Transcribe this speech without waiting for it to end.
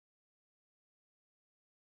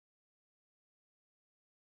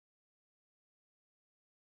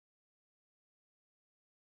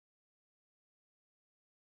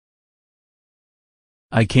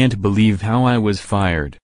I can't believe how I was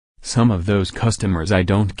fired. Some of those customers I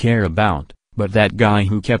don't care about, but that guy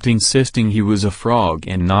who kept insisting he was a frog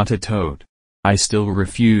and not a toad. I still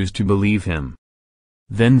refuse to believe him.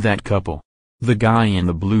 Then that couple. The guy in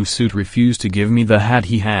the blue suit refused to give me the hat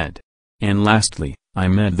he had. And lastly, I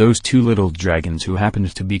met those two little dragons who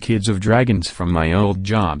happened to be kids of dragons from my old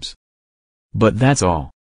jobs. But that's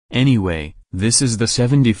all. Anyway, this is the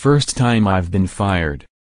 71st time I've been fired.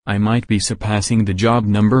 I might be surpassing the job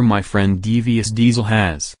number my friend Devious Diesel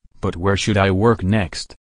has, but where should I work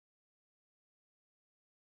next?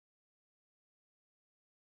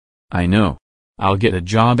 I know. I'll get a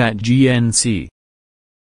job at GNC.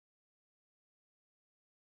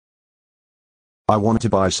 I want to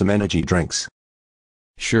buy some energy drinks.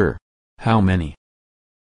 Sure. How many?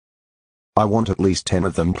 I want at least 10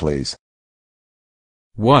 of them, please.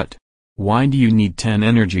 What? Why do you need 10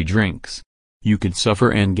 energy drinks? You could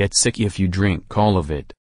suffer and get sick if you drink all of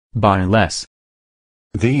it. Buy less.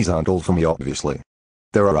 These aren't all for me, obviously.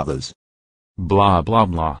 There are others. Blah blah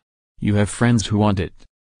blah. You have friends who want it.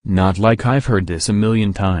 Not like I've heard this a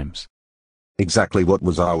million times. Exactly what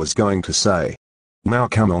I was going to say. Now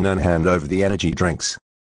come on and hand over the energy drinks.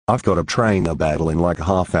 I've got a trainer battle in like a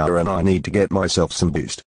half hour and I need to get myself some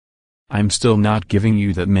boost. I'm still not giving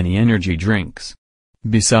you that many energy drinks.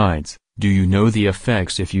 Besides, do you know the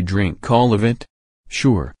effects if you drink all of it?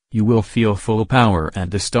 Sure, you will feel full power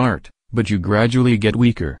at the start, but you gradually get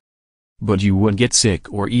weaker. But you would get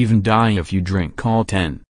sick or even die if you drink all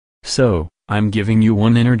 10. So, I'm giving you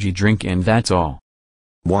one energy drink and that's all.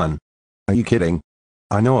 One? Are you kidding?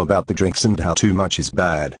 I know about the drinks and how too much is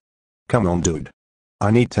bad. Come on, dude.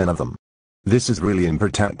 I need 10 of them. This is really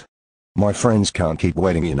important. My friends can't keep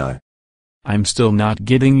waiting, you know. I'm still not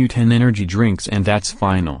getting you 10 energy drinks and that's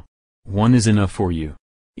final. One is enough for you.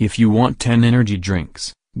 If you want 10 energy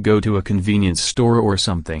drinks, go to a convenience store or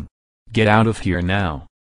something. Get out of here now.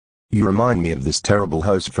 You remind me of this terrible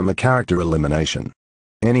host from a character elimination.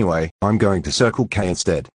 Anyway, I'm going to Circle K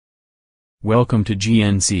instead. Welcome to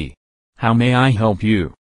GNC. How may I help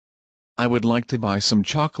you? I would like to buy some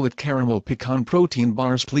chocolate caramel pecan protein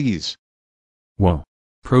bars, please. Whoa.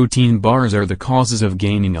 Protein bars are the causes of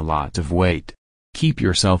gaining a lot of weight. Keep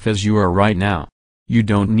yourself as you are right now. You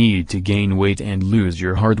don't need to gain weight and lose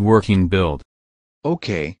your hard-working build.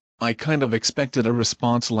 Okay, I kind of expected a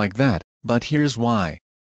response like that, but here's why.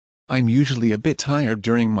 I'm usually a bit tired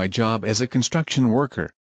during my job as a construction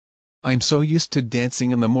worker. I'm so used to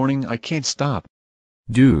dancing in the morning I can't stop.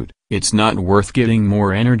 Dude, it's not worth getting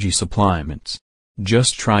more energy supplements.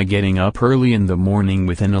 Just try getting up early in the morning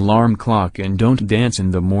with an alarm clock and don't dance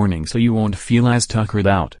in the morning so you won't feel as tuckered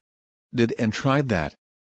out. Did and tried that.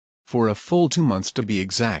 For a full 2 months to be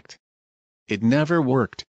exact. It never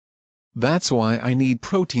worked. That's why I need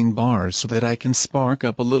protein bars so that I can spark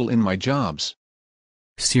up a little in my jobs.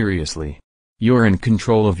 Seriously. You're in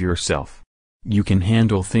control of yourself. You can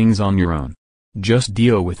handle things on your own. Just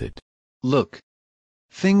deal with it. Look.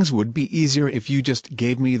 Things would be easier if you just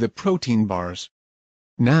gave me the protein bars.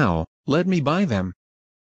 Now, let me buy them.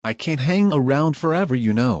 I can't hang around forever,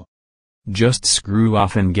 you know. Just screw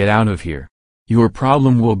off and get out of here. Your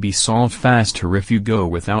problem will be solved faster if you go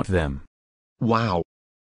without them. Wow.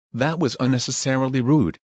 That was unnecessarily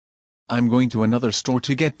rude. I'm going to another store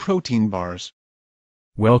to get protein bars.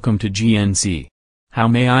 Welcome to GNC. How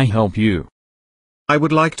may I help you? I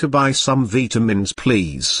would like to buy some vitamins,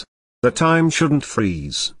 please. The time shouldn't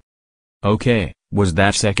freeze. Okay, was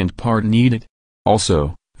that second part needed?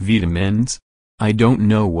 Also, vitamins? I don't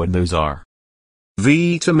know what those are.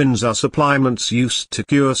 Vitamins are supplements used to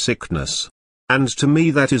cure sickness. And to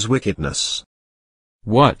me that is wickedness.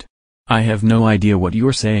 What? I have no idea what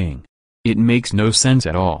you're saying. It makes no sense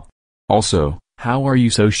at all. Also, how are you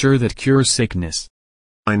so sure that cures sickness?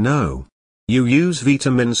 I know. You use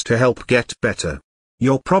vitamins to help get better.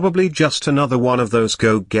 You're probably just another one of those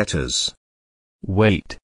go-getters.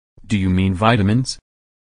 Wait. Do you mean vitamins?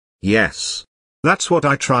 Yes. That's what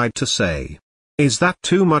I tried to say. Is that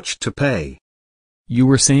too much to pay? You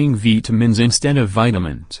were saying vitamins instead of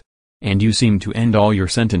vitamins. And you seem to end all your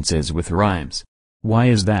sentences with rhymes. Why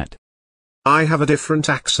is that? I have a different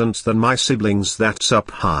accent than my siblings, that's up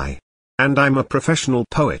high. And I'm a professional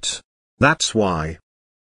poet. That's why.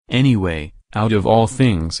 Anyway, out of all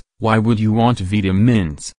things, why would you want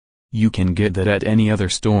vitamins? You can get that at any other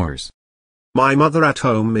stores. My mother at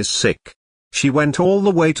home is sick. She went all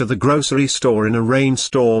the way to the grocery store in a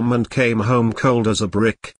rainstorm and came home cold as a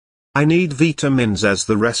brick. I need vitamins as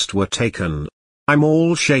the rest were taken. I'm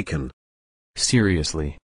all shaken.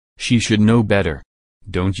 Seriously. She should know better.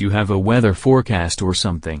 Don't you have a weather forecast or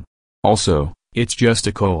something? Also, it's just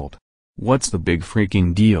a cold. What's the big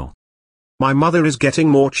freaking deal? My mother is getting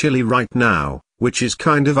more chilly right now, which is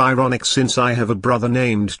kind of ironic since I have a brother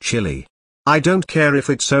named Chilly. I don't care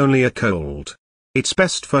if it's only a cold. It's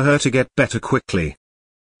best for her to get better quickly.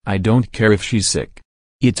 I don't care if she's sick.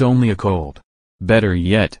 It's only a cold. Better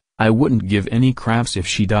yet, I wouldn't give any craps if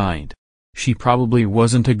she died. She probably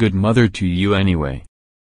wasn't a good mother to you anyway.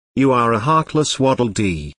 You are a heartless Waddle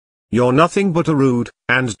Dee. You're nothing but a rude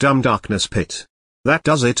and dumb darkness pit. That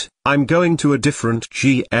does it. I'm going to a different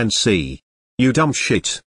GNC. You dumb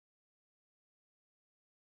shit.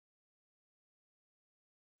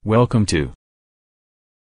 Welcome to.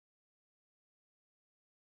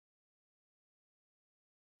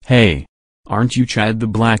 Hey, aren't you Chad the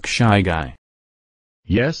black shy guy?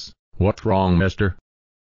 Yes, what's wrong, mister?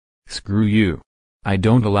 Screw you. I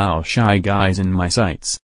don't allow shy guys in my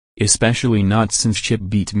sights. Especially not since Chip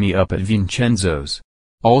beat me up at Vincenzo's.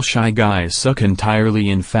 All shy guys suck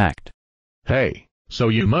entirely, in fact. Hey, so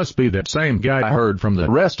you must be that same guy I heard from the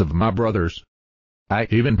rest of my brothers. I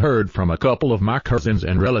even heard from a couple of my cousins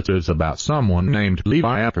and relatives about someone named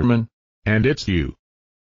Levi Ackerman, and it's you.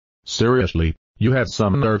 Seriously, you have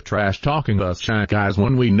some nerve trash-talking us shy guys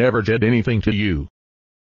when we never did anything to you.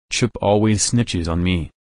 Chip always snitches on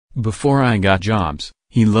me. Before I got jobs,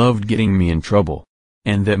 he loved getting me in trouble.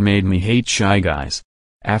 And that made me hate shy guys.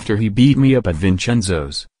 After he beat me up at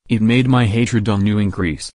Vincenzo's, it made my hatred on you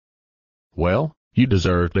increase. Well, you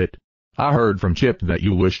deserved it. I heard from Chip that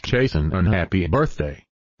you wished Chase an unhappy birthday.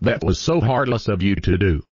 That was so heartless of you to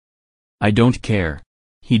do. I don't care.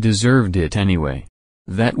 He deserved it anyway.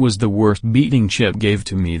 That was the worst beating Chip gave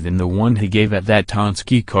to me than the one he gave at that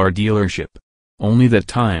Tonsky car dealership. Only that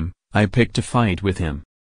time, I picked a fight with him.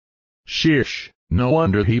 Sheesh, no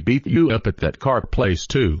wonder he beat you up at that car place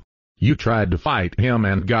too. You tried to fight him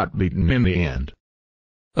and got beaten in the end.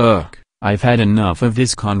 Ugh, I've had enough of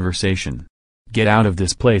this conversation. Get out of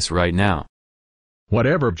this place right now.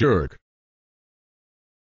 Whatever, jerk.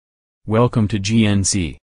 Welcome to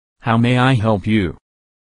GNC. How may I help you?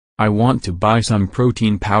 I want to buy some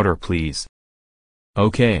protein powder, please.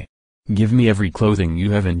 Okay. Give me every clothing you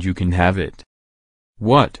have and you can have it.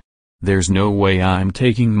 What? There's no way I'm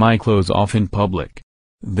taking my clothes off in public.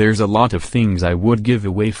 There's a lot of things I would give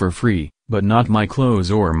away for free, but not my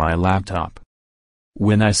clothes or my laptop.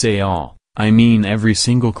 When I say all, I mean every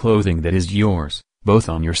single clothing that is yours, both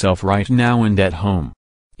on yourself right now and at home.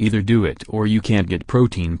 Either do it or you can't get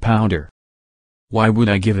protein powder. Why would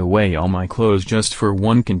I give away all my clothes just for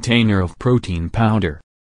one container of protein powder?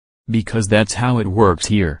 Because that's how it works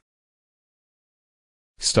here.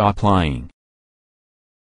 Stop lying.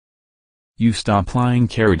 You stop lying,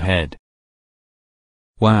 carrot head.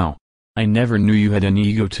 Wow. I never knew you had an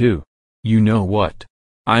ego too. You know what?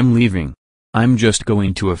 I'm leaving. I'm just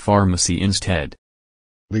going to a pharmacy instead.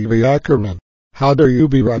 Levi Ackerman, how dare you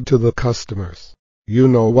be rude to the customers? You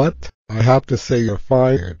know what? I have to say you're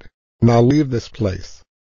fired. Now leave this place.